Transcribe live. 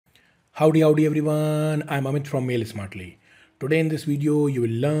Howdy everyone, I'm Amit from Mail Smartly. Today in this video, you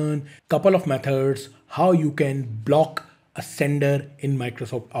will learn a couple of methods how you can block a sender in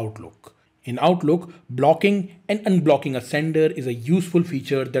Microsoft Outlook. In Outlook, blocking and unblocking a sender is a useful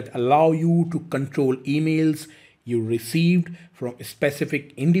feature that allow you to control emails you received from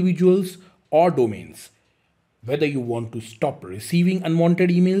specific individuals or domains. Whether you want to stop receiving unwanted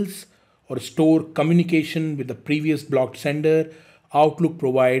emails or store communication with the previous blocked sender, Outlook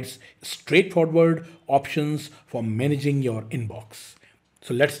provides straightforward options for managing your inbox.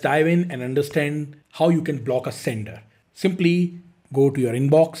 So let's dive in and understand how you can block a sender. Simply go to your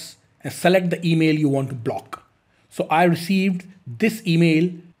inbox and select the email you want to block. So I received this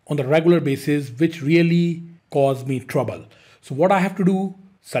email on the regular basis, which really caused me trouble. So what I have to do,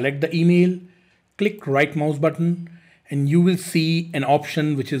 select the email, click right mouse button, and you will see an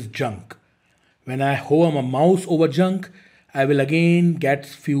option which is junk. When I hover my mouse over junk, I will again get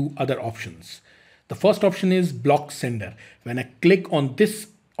few other options. The first option is block sender. When I click on this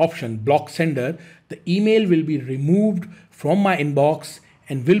option, block sender, the email will be removed from my inbox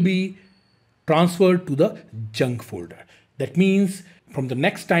and will be transferred to the junk folder. That means from the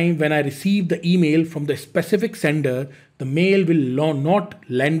next time when I receive the email from the specific sender, the mail will not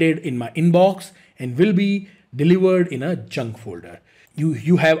landed in my inbox and will be delivered in a junk folder.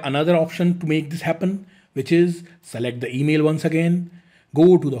 You have another option to make this happen, which is select the email once again,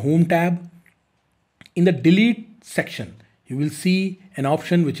 go to the home tab. In the delete section, you will see an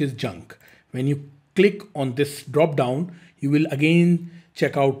option which is junk. When you click on this drop down, you will again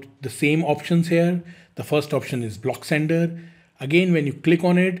check out the same options here. The first option is block sender. Again, when you click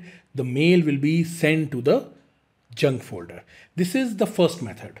on it, the mail will be sent to the junk folder. This is the first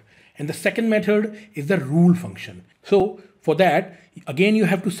method. And the second method is the rule function. So for that, again, you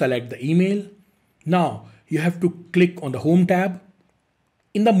have to select the email. Now you have to click on the home tab.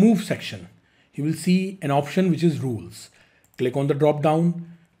 In the move section, you will see an option which is rules. Click on the drop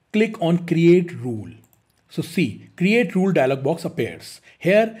down, click on create rule. So see, create rule dialog box appears.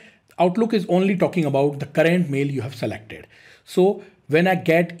 Here, Outlook is only talking about the current mail you have selected. So when I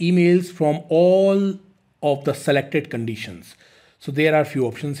get emails from all of the selected conditions, so there are few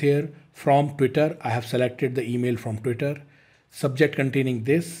options here. From Twitter, I have selected the email from Twitter. Subject containing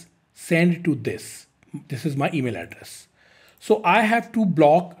this, send to this. This is my email address. So I have to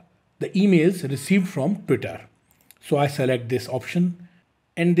block the emails received from Twitter. So I select this option,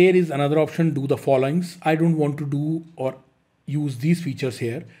 and there is another option, do the followings. I don't want to do or use these features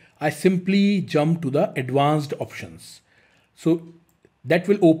here. I simply jump to the advanced options. So that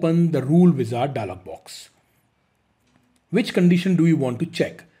will open the rule wizard dialog box. Which condition do you want to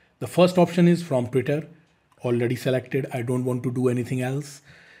check? The first option is from Twitter, already selected. I don't want to do anything else.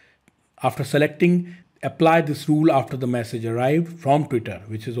 After selecting, apply this rule after the message arrived from Twitter,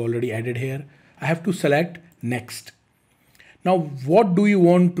 which is already added here. I have to select next. Now, what do you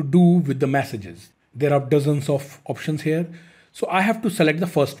want to do with the messages? There are dozens of options here. So I have to select the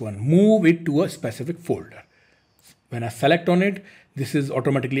first one, move it to a specific folder. When I select on it, this is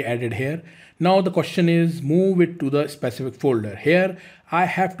automatically added here. Now the question is move it to the specific folder. Here, I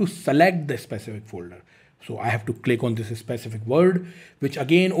have to select the specific folder. So I have to click on this specific word, which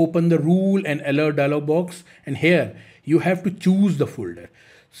again open the rule and alert dialog box. And here you have to choose the folder.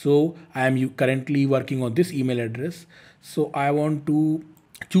 So I am currently working on this email address. So I want to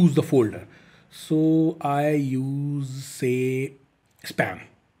choose the folder. So I use say spam.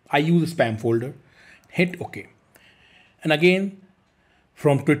 I use a spam folder, hit OK. And again,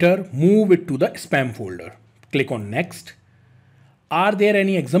 from Twitter, move it to the spam folder. Click on next. Are there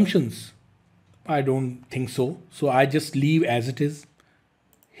any exemptions? I don't think so. So I just leave as it is.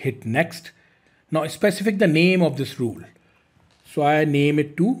 Hit next. Now specify the name of this rule. So I name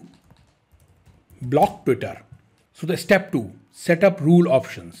it to block Twitter. So the step 2, set up rule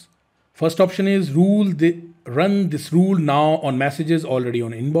options. First option is run this rule now on messages already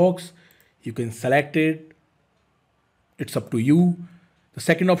on inbox. You can select it. It's up to you. The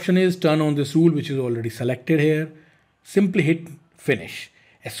second option is turn on this rule, which is already selected here. Simply hit finish.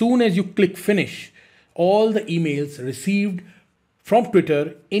 As soon as you click finish, all the emails received from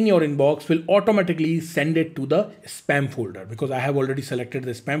Twitter in your inbox will automatically send it to the spam folder, because I have already selected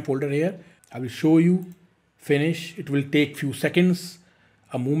the spam folder here. I will show you. Finish. It will take few seconds,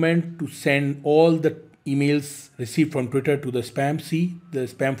 a moment to send all the emails received from Twitter to the spam. See, the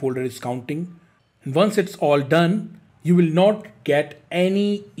spam folder is counting. And once it's all done, you will not get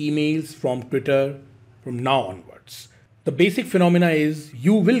any emails from Twitter from now onwards. The basic phenomena is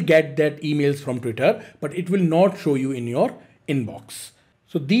you will get that emails from Twitter, but it will not show you in your inbox.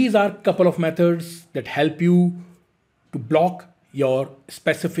 So these are a couple of methods that help you to block your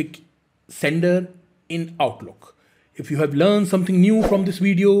specific sender in Outlook. If you have learned something new from this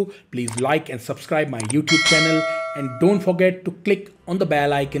video, please like and subscribe my YouTube channel, and don't forget to click on the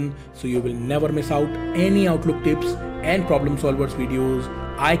bell icon so you will never miss out any Outlook tips and problem solvers videos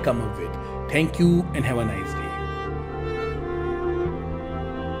I come up with. Thank you and have a nice day.